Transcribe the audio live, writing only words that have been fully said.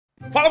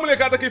Fala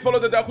molecada, quem falou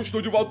Dedeco,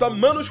 estou de volta,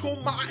 manos, com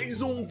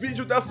mais um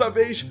vídeo, dessa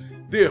vez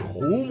de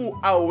rumo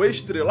ao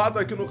Estrelato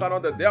aqui no canal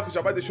Dedeco. Já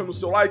vai deixando o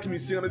seu like, me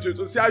siga nas redes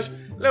sociais.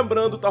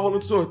 Lembrando, tá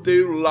rolando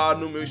sorteio lá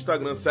no meu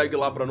Instagram, segue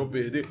lá pra não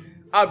perder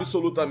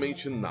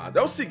absolutamente nada.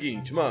 É o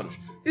seguinte, manos,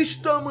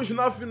 estamos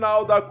na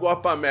final da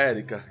Copa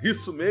América.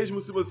 Isso mesmo,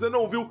 se você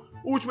não viu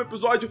o último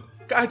episódio,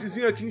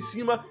 cardzinho aqui em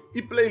cima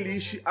e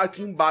playlist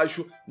aqui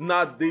embaixo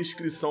na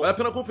descrição. Vale a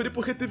pena conferir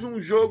porque teve um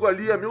jogo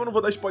ali, amigo, eu não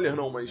vou dar spoiler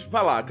não, mas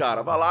vai lá,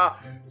 cara, vai lá.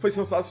 Foi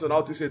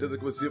sensacional, tenho certeza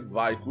que você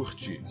vai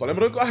curtir. Só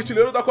lembrando que o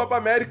artilheiro da Copa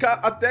América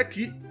até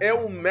aqui é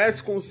o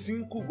Messi com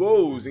 5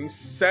 gols. Em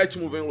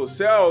sétimo vem o Lo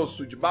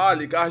Celso,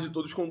 Dybala, Icardi,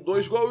 todos com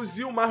 2 gols.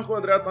 E o Marco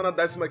André tá na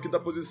 15ª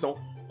posição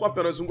com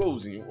apenas um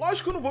golzinho.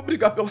 Lógico que eu não vou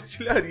brigar pela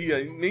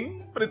artilharia,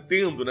 nem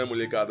pretendo, né,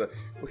 molecada?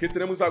 Porque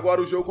teremos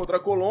agora o jogo contra a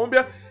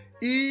Colômbia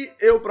e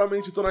eu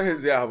provavelmente tô na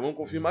reserva. Vamos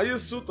confirmar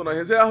isso? Tô na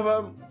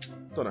reserva.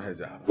 Tô na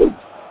reserva.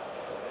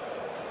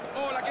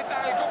 Hola, ¿qué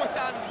tal? ¿Cómo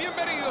están?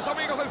 Bienvenidos,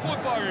 amigos del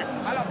fútbol,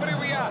 a la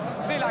previa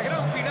de la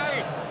gran final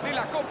de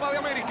la Copa de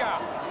América,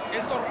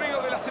 el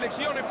torneo de las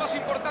selecciones más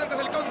importantes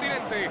del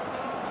continente.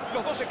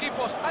 Los dos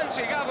equipos han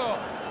llegado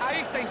a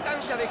esta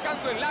instancia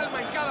dejando el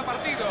alma en cada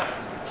partido,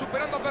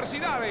 superando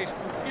adversidades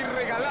y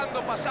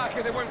regalando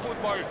pasajes de buen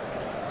fútbol.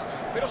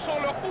 Pero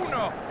solo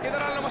uno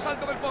quedará en lo más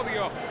alto del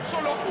podio.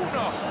 Solo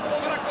uno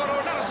podrá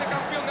coronarse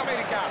campeón de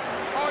América.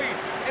 Hoy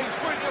el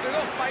sueño de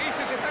dos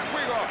países está en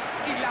juego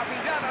y la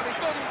mirada de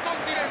todo un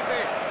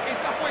continente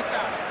está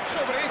puesta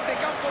sobre este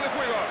campo de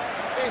juego.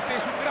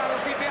 Este es un gran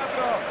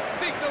anfiteatro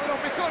digno de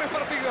los mejores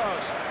partidos.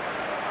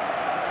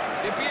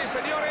 De pie,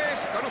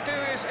 señores, con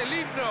ustedes el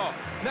himno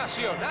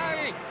nacional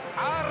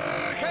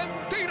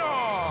argentino.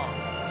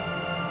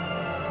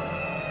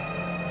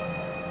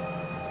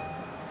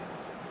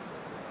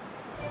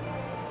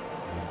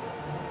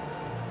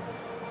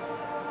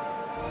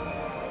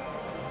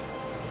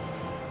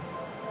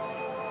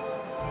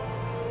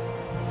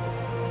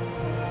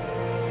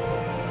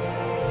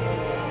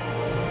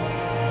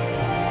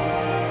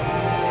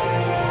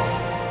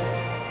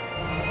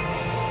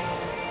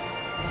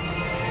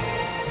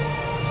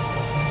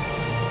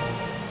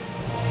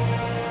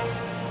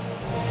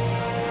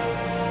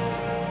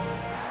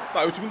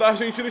 Tá, o time da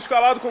Argentina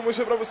escalado, como eu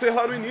mostrei pra vocês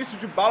lá no início,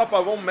 Dybala,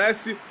 Pavão,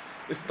 Messi,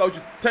 esse tal de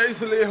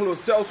Tesler, Lo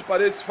Celso,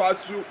 Paredes,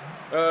 Fácil,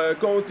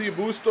 Conte,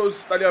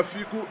 Bustos,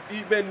 Tagliafico e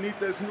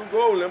Benítez no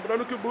gol.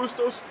 Lembrando que o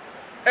Bustos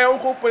é um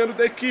companheiro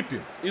da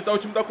equipe. E tá o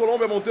time da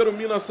Colômbia, Monteiro,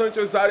 Mina,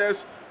 Sánchez,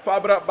 Arias,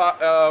 Fabra,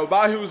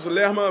 Barrios,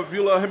 Lerma,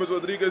 Vila, Remes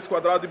Rodrigues,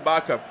 Quadrado e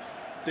Baca.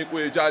 Tem o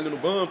Edjali no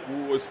banco,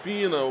 o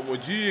Espina, o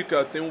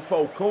Modica, tem o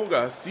Falcão,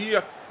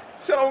 Garcia.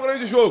 Será um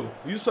grande jogo,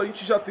 isso a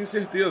gente já tem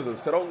certeza,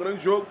 será um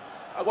grande jogo.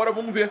 Agora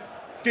vamos ver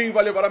quem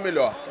vai levar a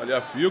melhor.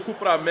 Tagliafico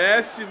para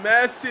Messi,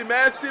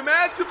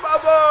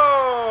 pavão!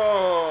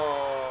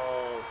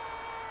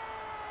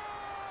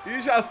 E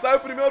já sai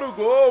o primeiro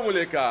gol,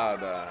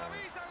 molecada.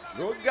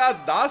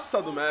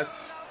 Jogadaça do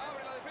Messi.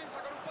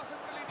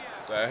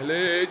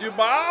 Cheguei de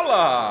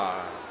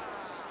bala.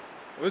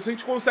 Vamos ver se a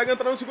gente consegue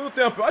entrar no segundo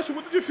tempo. Eu acho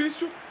muito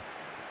difícil,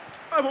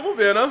 mas vamos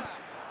ver, né?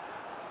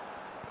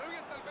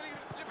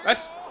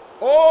 Messi.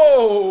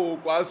 Oh,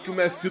 quase que o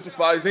Messito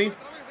faz, hein?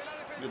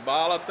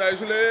 Dybala,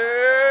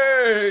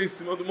 Tesler, em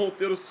cima do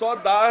Monteiro, só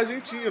da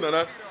Argentina,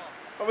 né?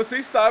 Mas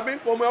vocês sabem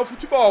como é o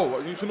futebol.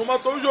 A gente não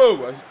matou o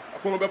jogo. A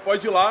Colômbia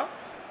pode ir lá,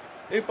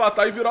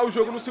 empatar e virar o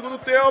jogo no segundo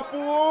tempo.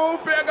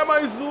 Pega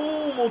mais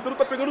um. O Monteiro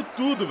tá pegando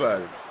tudo,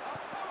 velho.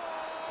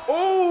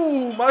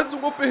 Oh, mais um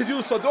gol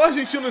perdido. Só deu a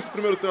Argentina nesse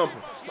primeiro tempo.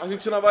 A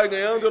Argentina vai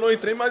ganhando. Eu não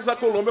entrei, mas a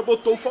Colômbia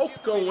botou o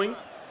Falcão, hein?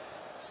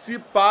 Se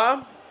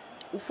pá,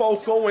 o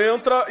Falcão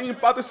entra e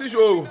empata esse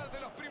jogo.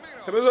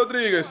 Remes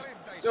Rodrigues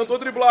tentou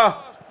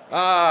driblar.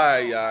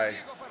 Ai, ai.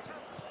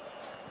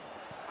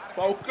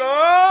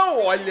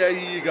 Falcão! Olha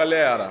aí,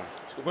 galera.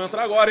 Acho que eu vou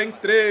entrar agora, hein?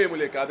 Entrei,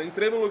 molecada.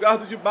 Entrei no lugar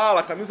do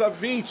Dybala, camisa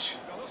 20.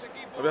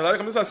 Na verdade,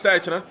 camisa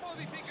 7, né?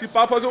 Se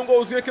pá, fazer um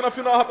golzinho aqui na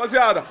final,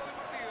 rapaziada.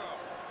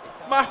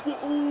 Marco.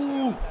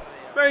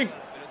 Vem.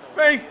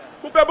 Vem.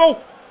 Com o pé bom.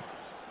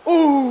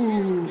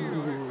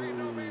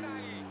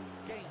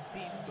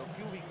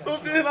 Não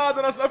fiz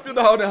nada nessa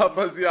final, né,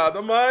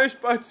 rapaziada? Mas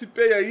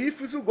participei aí e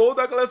fiz o gol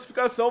da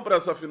classificação pra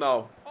essa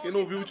final. Quem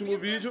não viu o último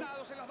vídeo,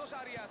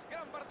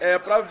 é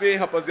pra ver,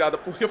 rapaziada,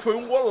 porque foi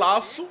um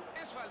golaço.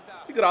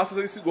 E graças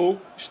a esse gol,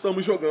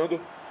 estamos jogando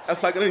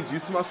essa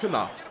grandíssima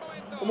final.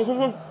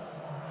 Vamos.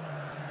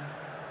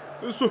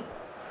 Isso.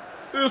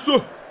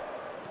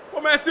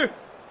 Comece.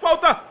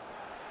 Falta.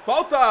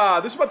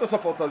 Deixa eu bater essa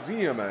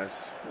faltazinha,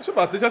 Messi. Deixa eu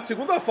bater, já é a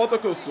segunda falta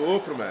que eu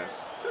sofro,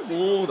 Messi.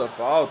 Segunda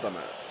falta,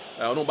 Messi.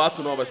 Eu não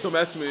bato não, vai ser o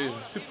Messi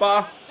mesmo. Se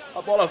pá,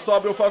 a bola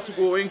sobe, eu faço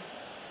gol, hein.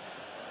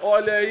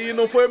 Olha aí,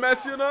 não foi o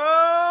Messi,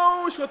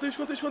 não. Escanteio.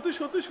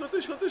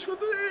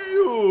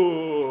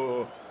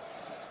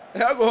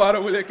 É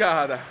agora,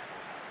 molecada.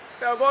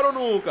 É agora ou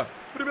nunca.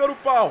 Primeiro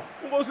pau.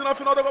 Um golzinho na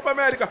final da Copa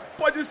América.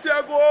 Pode ser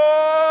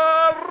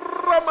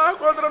agora.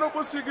 Marco André não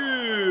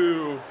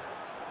conseguiu.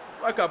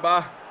 Vai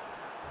acabar.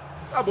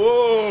 Acabou.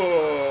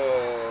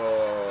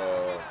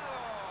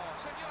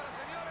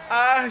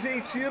 A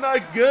Argentina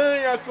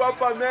ganha a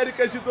Copa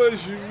América de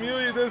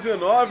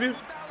 2019.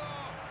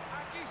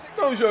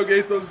 Não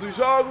joguei todos os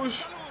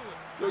jogos.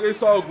 Joguei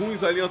só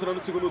alguns ali entrando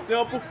no segundo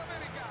tempo.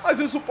 Mas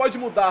isso pode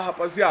mudar,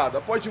 rapaziada.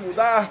 Pode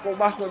mudar com o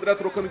Marco André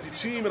trocando de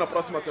time na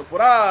próxima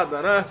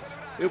temporada, né?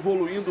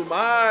 Evoluindo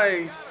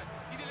mais.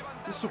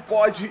 Isso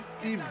pode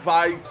e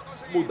vai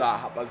mudar,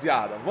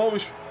 rapaziada.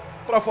 Vamos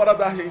pra fora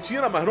da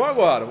Argentina, mas não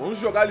agora. Vamos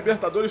jogar a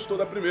Libertadores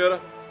toda a primeira.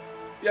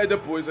 E aí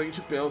depois a gente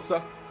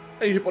pensa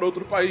em ir para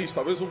outro país.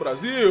 Talvez um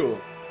Brasil,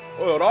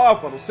 ou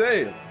Europa, não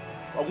sei.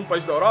 Algum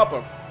país da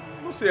Europa.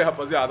 Não sei,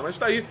 rapaziada, mas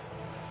tá aí.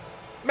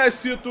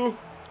 Messito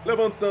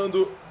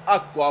levantando a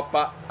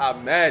Copa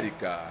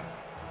América.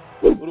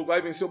 O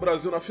Uruguai venceu o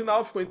Brasil na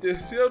final, ficou em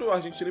terceiro, a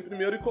Argentina em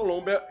primeiro e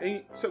Colômbia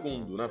em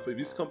segundo, né? Foi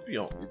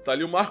vice-campeão. E tá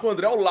ali o Marco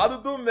André ao lado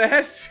do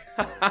Messi.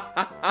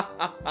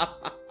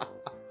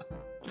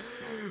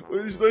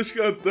 Os dois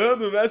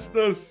cantando, o Messi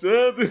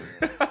dançando.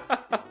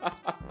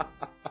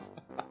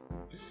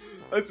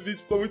 Esse vídeo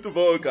ficou muito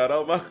bom, cara.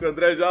 O Marco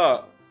André já,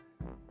 ó,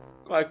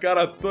 com a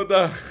cara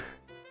toda...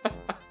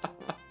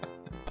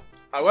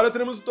 Agora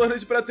teremos o torneio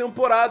de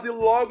pré-temporada e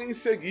logo em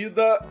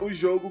seguida o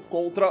jogo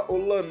contra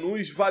o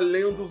Lanús,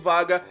 valendo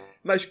vaga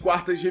nas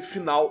quartas de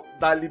final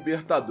da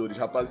Libertadores,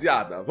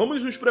 rapaziada.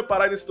 Vamos nos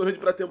preparar nesse torneio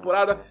de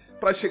pré-temporada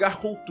para chegar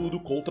com tudo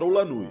contra o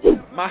Lanús.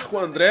 Marco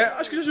André,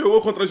 acho que já jogou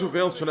contra a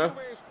Juventus, né?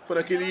 Foi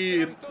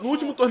no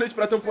último torneio de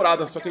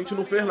pré-temporada, só que a gente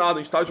não fez nada,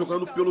 a gente tá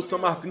jogando pelo San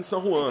Martín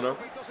San Juan, né?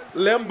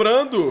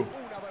 Lembrando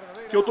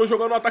que eu tô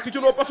jogando no ataque de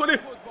novo, passou ali,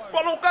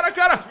 bolão cara a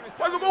cara,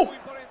 faz o gol!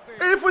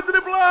 Ele foi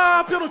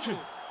driblar, pênalti!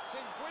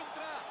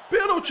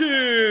 Pênalti!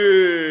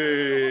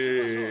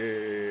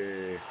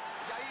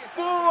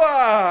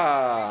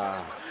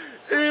 Boa!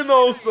 E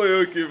não sou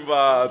eu que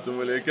bato,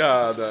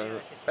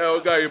 molecada. É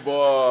o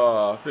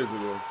Gaibó. Fez o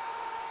gol.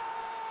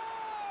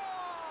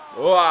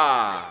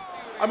 Boa!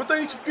 A muita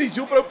gente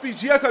pediu pra eu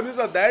pedir a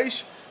camisa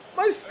 10.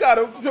 Mas, cara,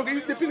 eu joguei o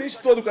Independente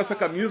todo com essa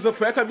camisa.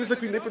 Foi a camisa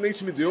que o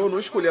Independente me deu. Eu não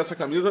escolhi essa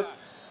camisa.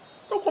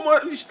 Então, como a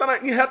gente tá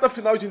em reta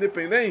final de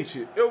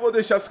Independente, eu vou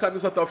deixar essa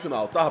camisa até o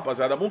final, tá,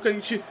 rapaziada? É bom que a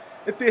gente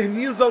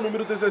eterniza o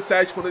número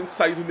 17 quando a gente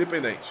sair do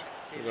Independente.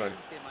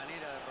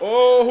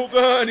 Ô,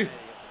 Rugani!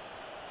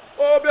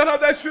 Ô,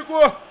 Bernadette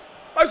ficou!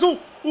 Mais um!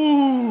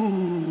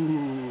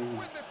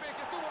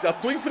 Já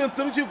tô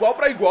enfrentando de igual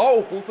pra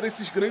igual contra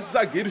esses grandes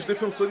zagueiros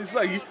defensores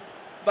aí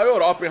da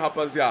Europa, hein,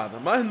 rapaziada?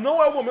 Mas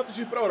não é o momento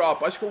de ir pra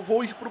Europa. Acho que eu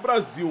vou ir pro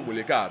Brasil,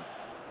 molecada.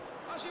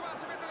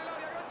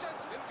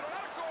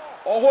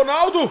 Ó, o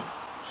Ronaldo!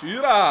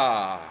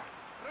 Tira!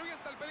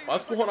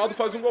 Quase que o Ronaldo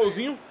faz um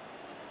golzinho.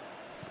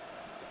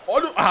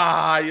 Olha o...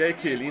 Ai, aí,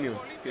 Chiellini.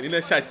 Chiellini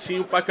é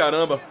chatinho pra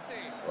caramba.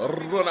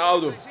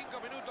 Ronaldo.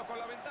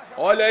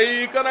 Olha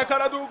aí, na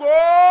cara do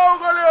gol,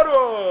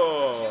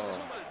 goleiro!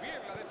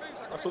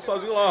 Passou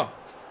sozinho lá.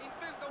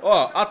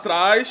 Ó,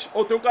 atrás.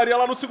 Ou tem um carinha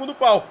lá no segundo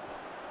pau.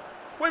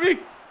 Foi em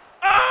mim.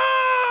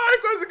 Ai,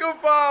 quase que eu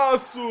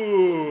faço.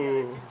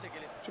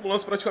 Último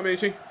lance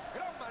praticamente, hein?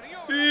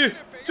 Ih,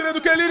 tirei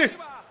do Chiellini.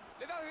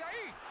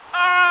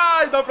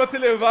 Ai, dá pra ter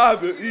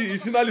levado e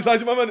finalizar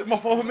de uma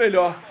forma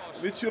melhor.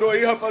 Me tirou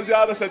aí,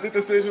 rapaziada,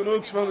 76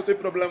 minutos, mas não tem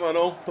problema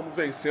não, estamos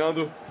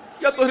vencendo.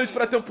 E a torneio de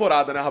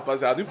pré-temporada, né,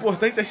 rapaziada? O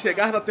importante é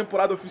chegar na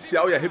temporada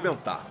oficial e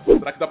arrebentar.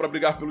 Será que dá pra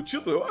brigar pelo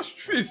título? Eu acho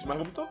difícil, mas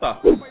vamos tentar.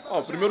 Ó,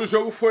 o primeiro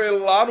jogo foi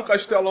lá no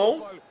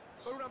Castelão.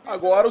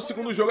 Agora o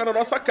segundo jogo é na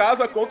nossa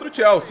casa contra o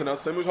Chelsea, né?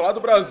 Saímos lá do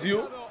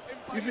Brasil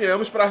e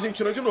viemos pra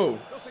Argentina de novo.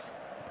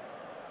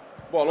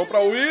 Bolão pra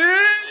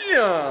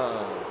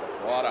William!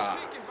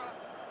 Fora!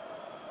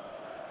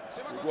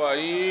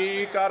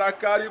 Higuaín, cara a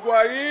cara,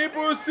 Higuaín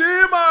por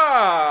cima!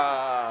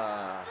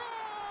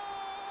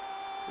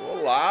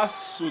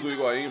 Golaço do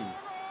Higuaín.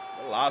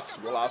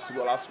 Golaço, golaço,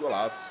 golaço,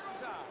 golaço.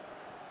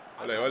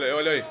 Olha aí, olha aí,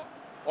 olha aí.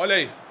 Olha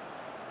aí.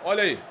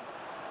 Olha aí.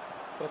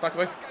 O ataque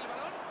vai.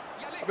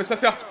 Cabeça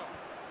certo.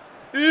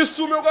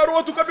 Isso, meu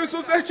garoto,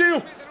 cabeçou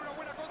certinho.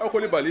 É o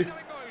Koulibaly.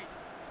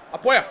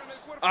 Apoia.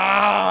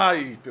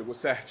 Ai, pegou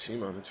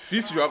certinho, mano.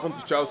 Difícil jogar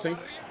contra o Chelsea, hein?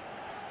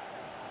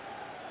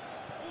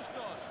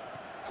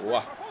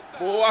 Boa,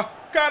 boa,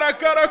 cara a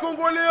cara com o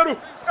goleiro,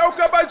 é o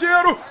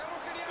Cabadeiro,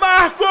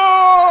 marcou!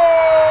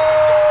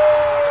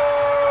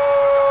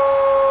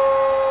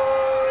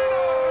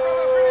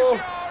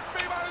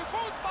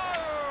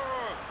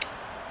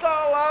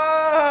 Tá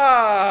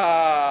lá!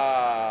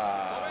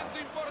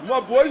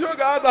 Uma boa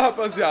jogada,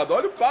 rapaziada,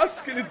 olha o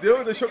passe que ele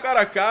deu e deixou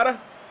cara a cara.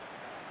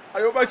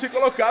 Aí eu bati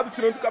colocado,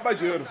 tirando o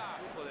Cabadeiro.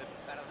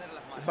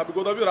 Quem sabe o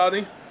gol da virada,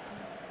 hein?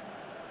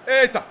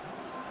 Eita!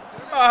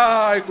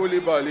 Ai,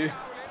 Koulibaly.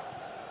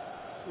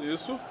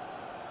 Isso.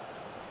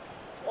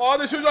 Ó,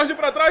 deixou o Jorge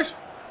pra trás.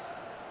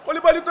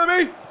 Koulibaly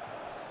também.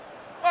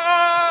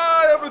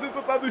 Ai, eu pra ter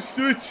tentado o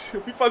chute.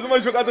 Eu fui fazer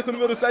uma jogada com o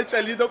número 7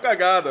 ali e deu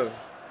cagada.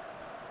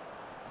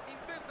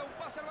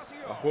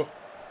 Arrou.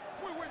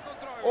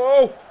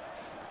 Oh!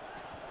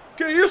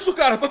 Que isso,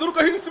 cara? Tá dando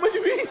carrinho em cima de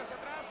mim.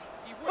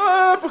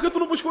 Ah, por que tu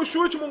não buscou o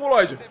chute,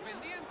 mongoloide?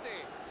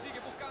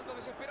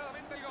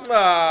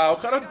 Ah, o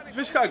cara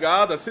fez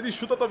cagada. Se ele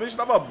chuta, talvez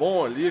dava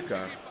bom ali,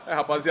 cara. É,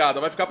 rapaziada,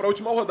 vai ficar pra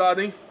última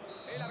rodada, hein?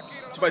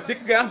 A gente vai ter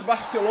que ganhar do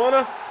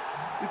Barcelona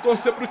e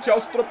torcer pro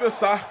Chelsea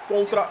tropeçar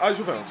contra a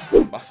Juventus.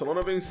 O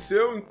Barcelona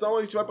venceu, então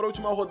a gente vai pra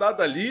última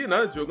rodada ali,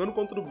 né? Jogando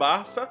contra o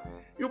Barça.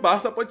 E o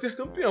Barça pode ser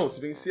campeão. Se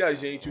vencer a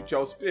gente e o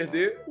Chelsea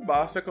perder, o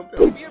Barça é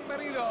campeão.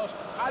 Bienvenidos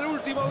al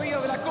último día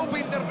de la Copa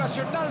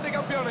Internacional de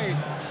Campeones.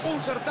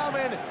 Un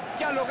certamen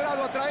que ha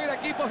logrado atraer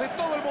equipos de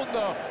todo el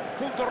mundo.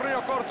 Fue un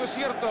torneo corto, es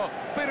cierto,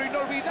 pero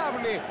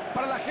inolvidable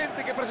para la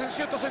gente que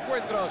presenció estos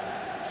encuentros.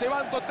 Se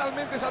van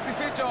totalmente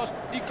satisfechos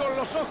y con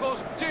los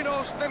ojos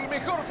llenos del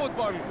mejor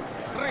fútbol.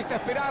 Resta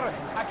esperar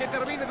a que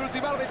termine de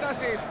ultimar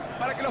detalles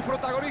para que los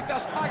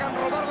protagonistas hagan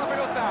rodar la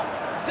pelota.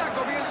 Ya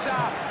comienza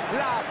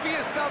la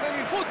fiesta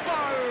del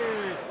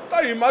fútbol. Tá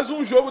aí, mais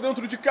um jogo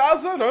dentro de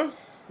casa, né?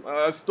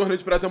 Esse torneio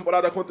de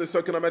pré-temporada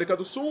aconteceu aqui na América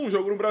do Sul, um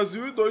jogo no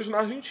Brasil e 2 na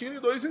Argentina e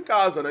 2 em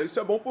casa, né? Isso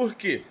é bom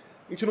porque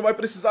a gente não vai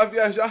precisar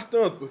viajar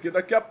tanto, porque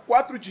daqui a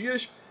 4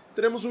 dias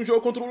teremos um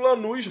jogo contra o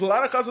Lanús, lá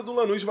na casa do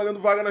Lanús, valendo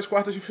vaga nas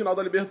quartas de final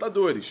da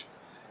Libertadores.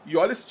 E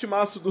olha esse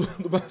timaço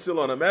do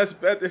Barcelona. Messi,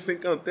 Petersen,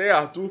 Kanté,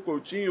 Arthur,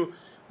 Coutinho,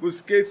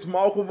 Busquets,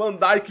 Malcom, Van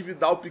Dijk,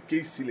 Vidal, Piqué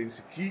e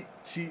Silence. Que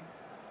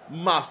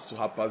timaço,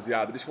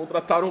 rapaziada. Eles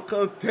contrataram o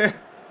Kanté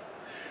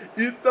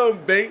e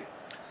também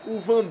o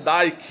Van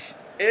Dijk.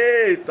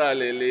 Eita,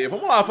 Lele.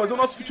 Vamos lá, fazer o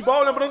nosso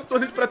futebol. Lembrando que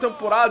torneio de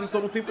pré-temporada,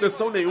 então não tem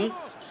pressão nenhuma.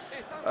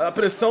 A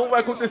pressão vai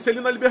acontecer ali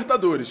na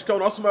Libertadores, que é o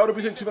nosso maior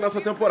objetivo nessa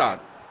temporada.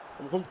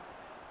 Vamos.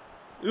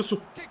 Isso.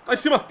 Lá em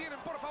cima.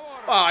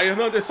 Ah,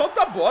 Hernandes,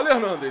 solta a bola,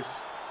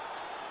 Hernandes.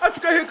 Vai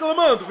ficar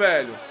reclamando,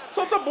 velho.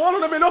 Solta a bola,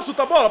 não é melhor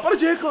soltar a bola? Para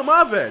de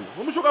reclamar, velho.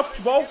 Vamos jogar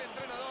futebol.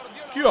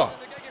 Aqui, ó.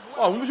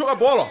 Ó, vamos jogar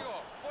bola,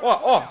 ó. Ó,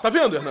 ó, tá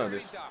vendo,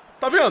 Hernandes?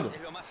 Tá vendo?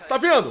 Tá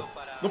vendo?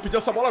 Não pedi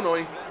essa bola não,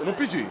 hein. Eu não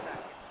pedi.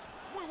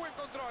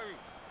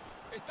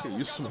 Que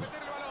isso, mano.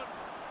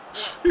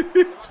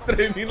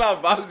 Tremi na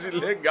base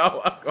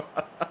legal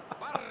agora.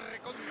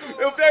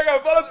 Eu pego a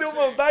bola, tem o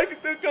Van Dijk e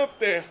tem o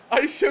Kanté.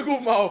 Aí chega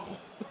o Malcom.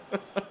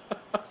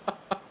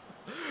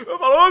 Eu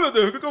falo, oh meu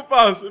Deus, o que eu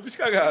faço? Eu fiz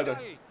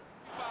cagada.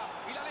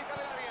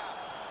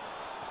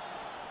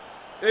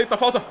 Eita,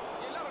 falta!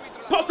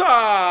 Falta!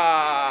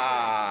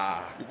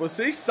 E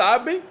vocês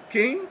sabem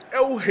quem é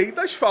o rei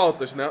das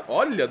faltas, né?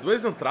 Olha,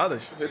 2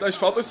 entradas. O rei das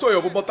faltas sou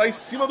eu. Vou botar em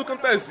cima do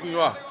Kantézinho,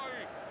 ó.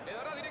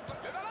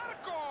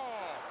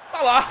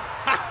 Tá lá!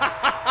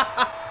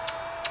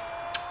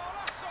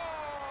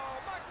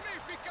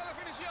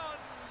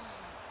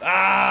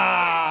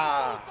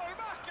 Ah!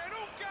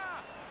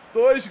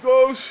 2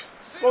 gols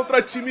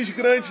contra times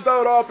grandes da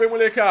Europa, hein,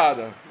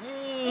 molecada?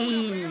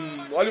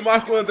 Olha o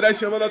Marco André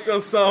chamando a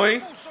atenção,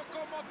 hein?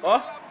 Ó,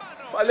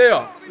 falei,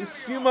 ó. Em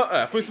cima...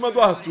 É, foi em cima do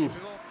Arthur.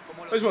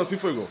 Mas, mano, assim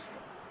foi gol.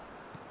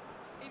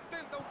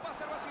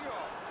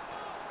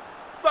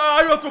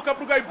 Ai, eu tocar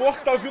pro Gaibor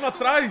que tá vindo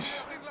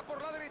atrás.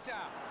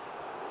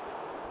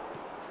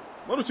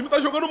 Mano, o time tá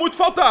jogando muito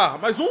faltar.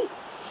 Mais um?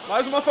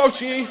 Mais uma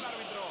faltinha, hein?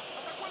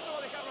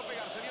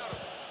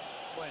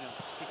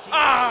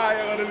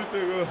 Ai, agora ele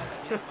pegou.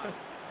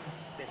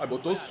 Aí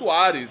botou o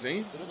Suárez,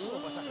 hein?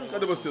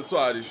 Cadê você,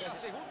 Suárez?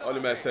 Olha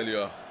o Messi ali,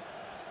 ó.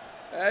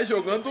 É,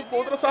 jogando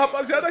contra essa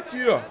rapaziada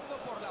aqui, ó.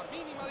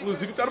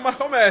 Inclusive, quero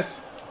marcar o Messi.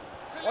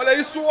 Olha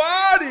aí,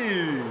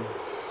 Suárez!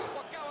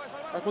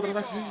 Vai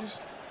contra-ataque.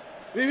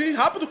 Vem,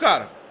 rápido,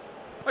 cara.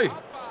 Aí.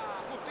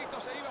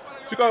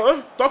 Fica...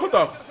 toca ou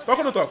toca? Toca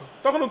ou não toca?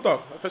 Toca ou não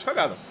toca? Fez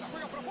cagada.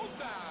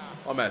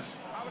 Ó o Messi.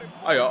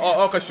 Aí, ó.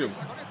 Ó o castigo.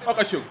 Ó o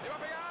castigo.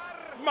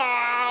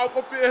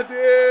 Malcom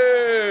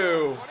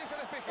perdeu.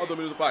 Ó o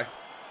domínio do pai.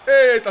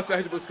 Eita,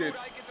 Sérgio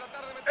Busquets.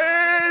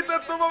 Eita,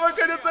 toma uma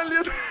caneta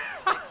linda.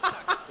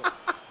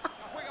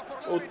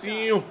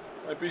 Coutinho.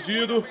 Vai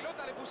pedido.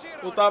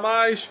 Lutar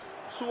mais.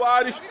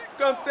 Suárez.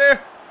 Kanté.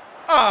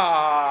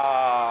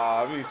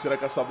 Ah, mentira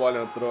que essa bola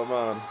entrou,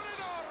 mano.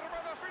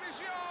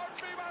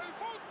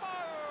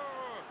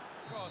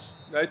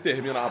 E aí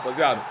termina,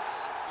 rapaziada.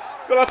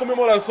 Pela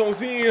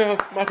comemoraçãozinha,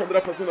 Marco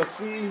André fazendo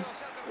assim.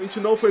 A gente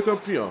não foi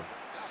campeão.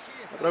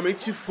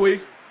 Realmente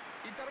foi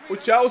o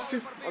Chelsea,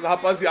 mas a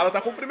rapaziada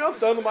tá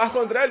cumprimentando o Marco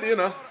André ali,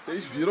 né?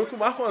 Vocês viram que o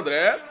Marco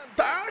André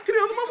tá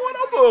criando uma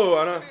moral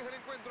boa, né?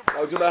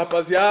 Aplaudindo da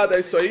rapaziada, é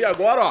isso aí.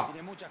 Agora, ó,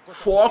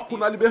 foco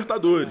na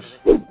Libertadores.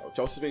 O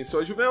Chelsea venceu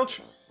a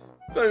Juventus.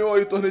 Ganhou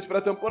aí o torneio de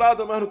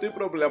pré-temporada, mas não tem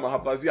problema,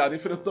 rapaziada.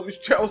 Enfrentamos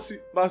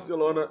Chelsea,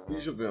 Barcelona e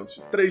Juventus.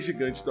 3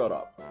 gigantes da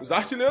Europa. Os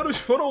artilheiros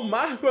foram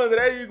Marco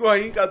André e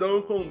Higuaín, cada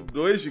um com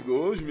 2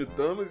 gols,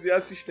 mitamos, e a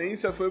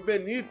assistência foi o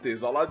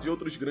Benítez, ao lado de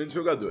outros grandes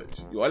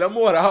jogadores. E olha a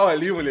moral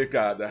ali,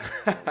 molecada.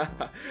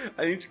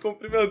 A gente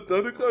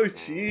cumprimentando o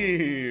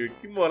Coutinho.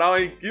 Que moral,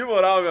 hein? Que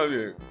moral, meu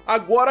amigo.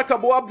 Agora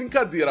acabou a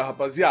brincadeira,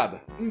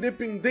 rapaziada.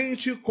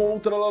 Independiente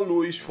contra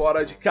Lanús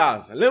fora de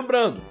casa.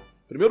 Lembrando,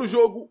 primeiro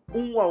jogo,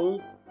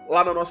 1-1.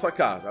 Lá na nossa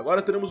casa.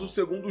 Agora teremos o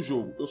segundo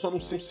jogo. Eu só não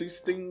sei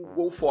se tem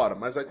gol fora,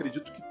 mas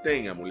acredito que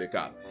tenha,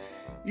 molecada.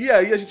 E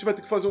aí a gente vai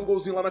ter que fazer um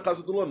golzinho lá na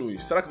casa do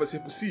Lanús. Será que vai ser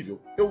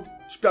possível? Eu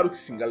espero que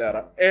sim,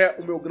 galera. É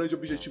o meu grande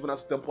objetivo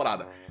nessa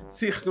temporada.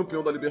 Ser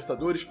campeão da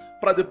Libertadores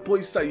pra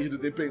depois sair do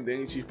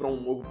Independiente e ir pra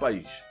um novo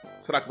país.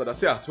 Será que vai dar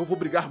certo? Eu vou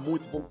brigar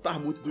muito, vou lutar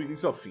muito do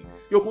início ao fim.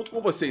 E eu conto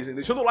com vocês, hein?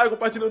 Deixando o like,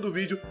 compartilhando o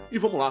vídeo e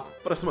vamos lá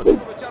pra cima dele.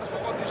 Aprovechar su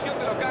condición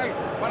de local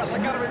para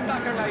sacar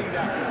ventaja en la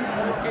ida,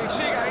 por lo que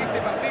llega a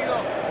este partido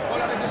con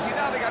la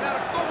necesidad de ganar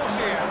como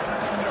sea.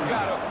 Pero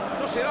claro,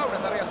 no será una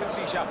tarea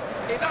sencilla.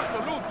 En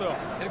absoluto,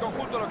 el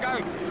conjunto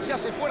local se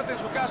hace fuerte en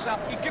su casa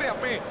y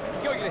créanme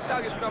que hoy el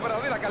estadio es una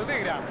verdadera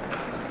caldera.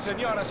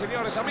 Señoras,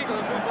 señores, amigos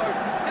del fútbol,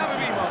 ya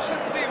vivimos,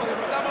 sentimos,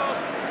 disfrutamos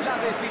la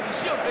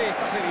definición de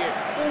esta serie.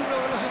 Uno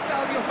de los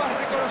estadios más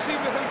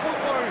reconocibles del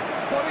fútbol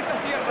por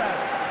estas tierras.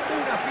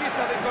 Una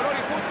fiesta de color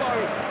y fútbol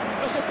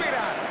nos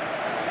espera.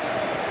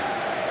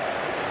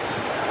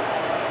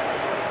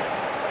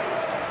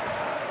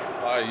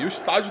 Aí o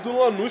estádio do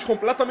Lanús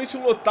completamente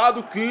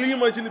lotado,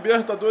 clima de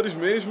Libertadores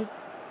mesmo.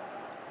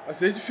 Vai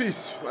ser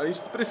difícil, a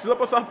gente precisa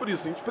passar por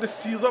isso, a gente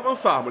precisa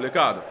avançar,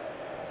 molecada.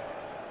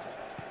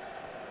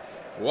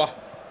 Boa.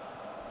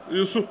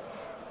 Isso.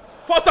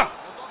 Falta!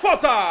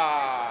 Falta!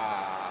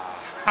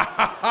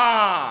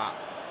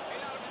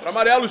 Pra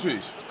amarelo,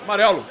 juiz.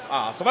 Amarelo.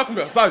 Ah, só vai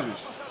conversar, juiz?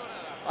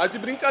 Ah, de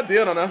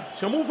brincadeira, né?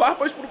 Chama o VAR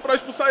pra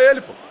expulsar ele,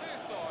 pô.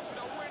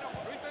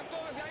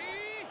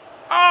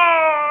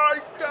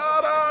 Ai,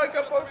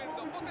 caraca,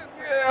 passou muito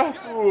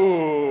perto.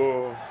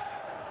 O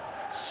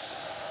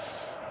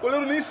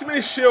goleiro nem se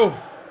mexeu.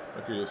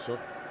 Aqui, isso.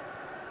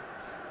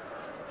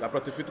 Dá pra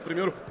ter feito o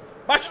primeiro.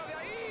 Bate!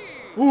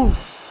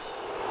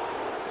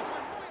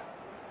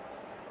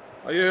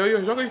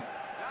 Aí, joga aí.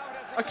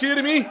 Aqui,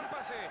 ele em mim.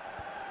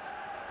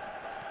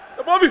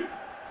 Devolve!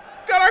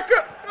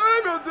 Caraca!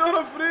 Ai, meu Deus,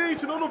 na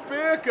frente, não no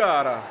pé,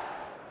 cara.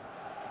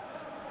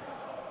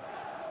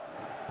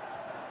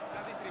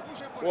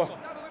 Boa.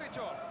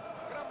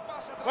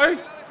 Vai!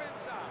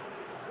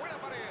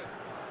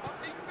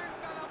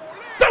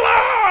 Tá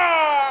lá!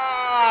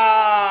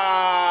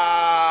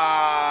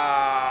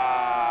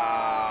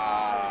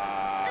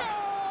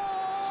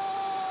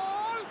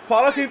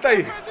 Fala quem tá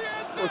aí.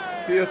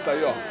 Você tá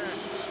aí, ó.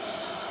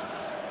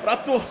 Pra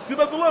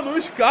torcida do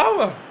Lanús,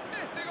 calma.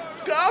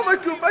 Calma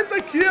que o pai tá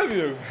aqui,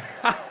 amigo.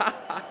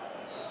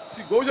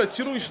 Esse gol já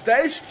tira uns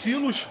 10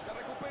 quilos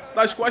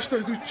das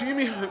costas do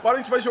time. Agora a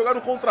gente vai jogar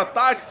no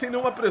contra-ataque, sem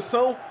nenhuma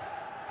pressão.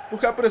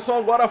 Porque a pressão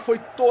agora foi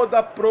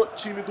toda pro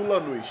time do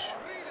Lanús.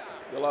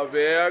 Pela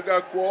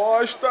Vega,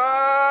 Costa...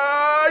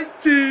 E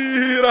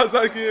tira,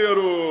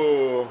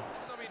 zagueiro.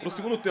 No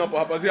segundo tempo,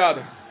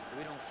 rapaziada.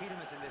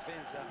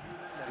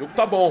 O jogo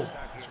tá bom.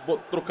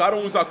 Trocaram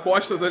uns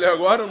acostas ali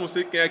agora, eu não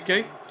sei quem é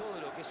quem.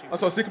 Mas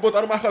só sei que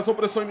botaram marcação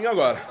pressão em mim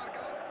agora.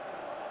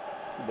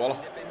 Bola.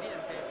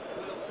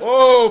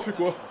 Oh,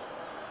 ficou.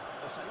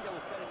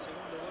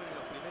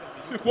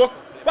 Ficou.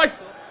 Vai!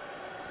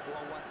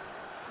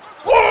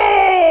 Gol!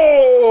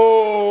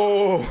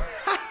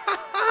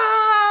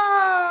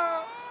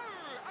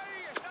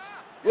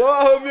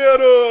 Ô,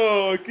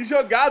 Romero! Que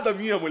jogada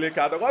minha,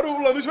 molecada. Agora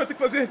o Lanús vai ter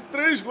que fazer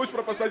 3 gols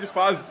pra passar de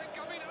fase.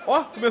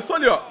 Ó, começou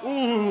ali, ó.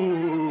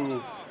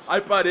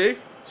 Aí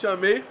parei,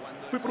 chamei,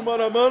 fui pro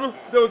mano a mano,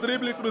 deu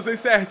drible, cruzei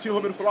certinho. O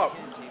Romero falou, ó,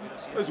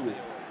 faz o gol.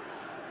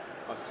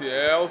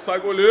 Maciel, sai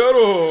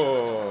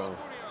goleiro.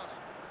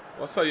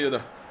 Boa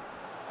saída.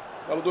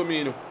 Belo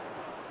domínio.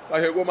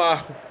 Carregou o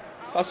Marco.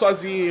 Tá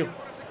sozinho.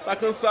 Tá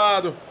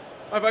cansado.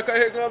 Mas vai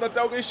carregando até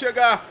alguém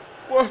chegar.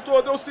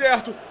 Cortou, deu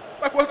certo.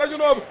 Vai cortar de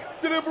novo.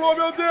 Driblou,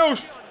 meu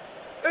Deus.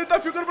 Ele tá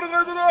ficando pra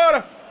trás toda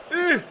hora.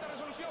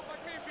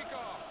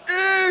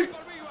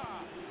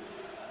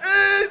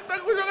 Eita,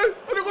 jogando.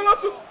 Olha o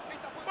golaço.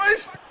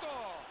 Faz.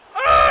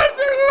 Ai,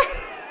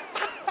 pegou.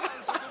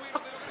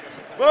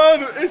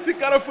 Mano, esse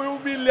cara foi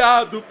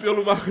humilhado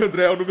pelo Marco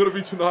André, o número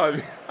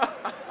 29.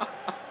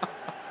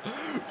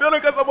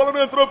 Pena que essa bola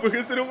não entrou,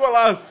 porque seria um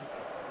golaço.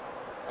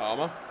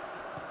 Calma.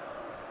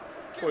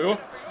 Apoiou.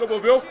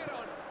 Devolveu.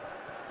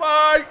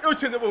 Vai. Eu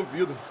tinha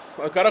devolvido.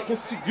 O cara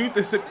conseguiu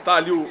interceptar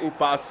ali o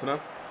passe, né?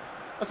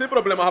 Mas sem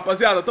problema,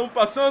 rapaziada. Estamos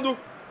passando.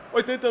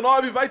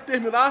 89 vai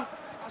terminar.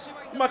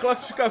 Uma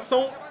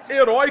classificação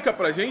heróica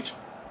pra gente.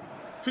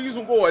 Fiz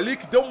um gol ali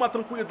que deu uma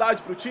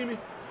tranquilidade pro time.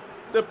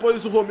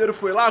 Depois o Romero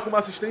foi lá com uma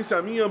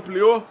assistência minha,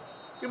 ampliou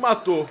e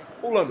matou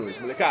o Lanús,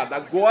 molecada.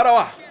 Agora,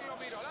 ó.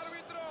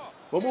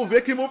 Vamos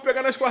ver quem vamos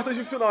pegar nas quartas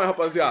de final, hein,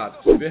 rapaziada.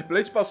 O River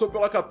Plate passou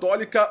pela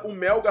Católica, o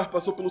Melgar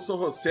passou pelo São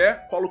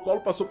José,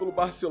 Colo-Colo passou pelo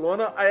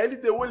Barcelona, a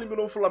LDU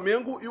eliminou o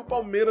Flamengo e o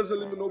Palmeiras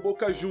eliminou o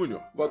Boca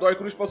Júnior. O Godoy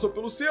Cruz passou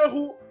pelo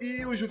Cerro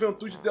e o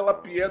Juventude de La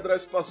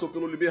Piedras passou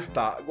pelo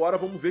Libertad. Agora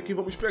vamos ver quem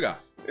vamos pegar.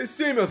 E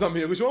sim, meus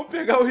amigos, vamos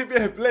pegar o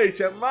River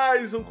Plate. É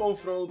mais um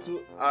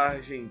confronto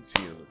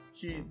argentino.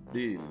 Que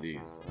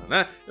beleza,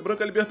 né? Lembrando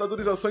que a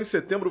Libertadores é só em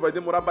setembro, vai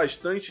demorar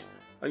bastante.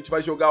 A gente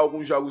vai jogar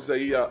alguns jogos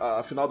aí,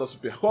 a final da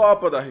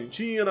Supercopa da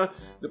Argentina,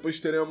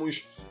 depois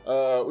teremos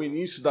o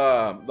início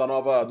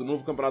do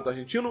novo campeonato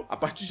argentino. A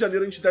partir de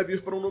janeiro a gente deve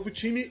ir para um novo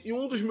time e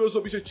um dos meus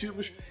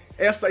objetivos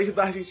é sair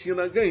da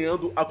Argentina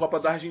ganhando a Copa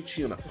da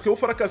Argentina. Porque eu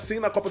fracassei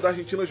na Copa da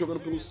Argentina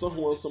jogando pelo San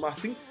Juan San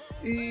Martín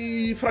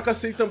e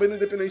fracassei também no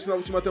Independiente na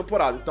última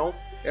temporada. Então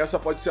essa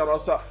pode ser a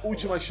nossa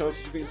última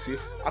chance de vencer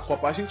a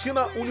Copa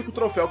Argentina, o único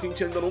troféu que a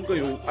gente ainda não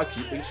ganhou aqui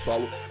em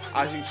solo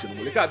argentino,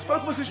 molecada. Espero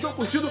que vocês tenham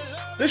curtido.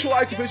 Deixa o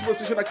like, vejo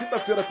vocês na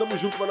quinta-feira. Tamo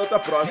junto, valeu, até a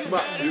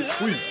próxima e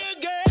fui!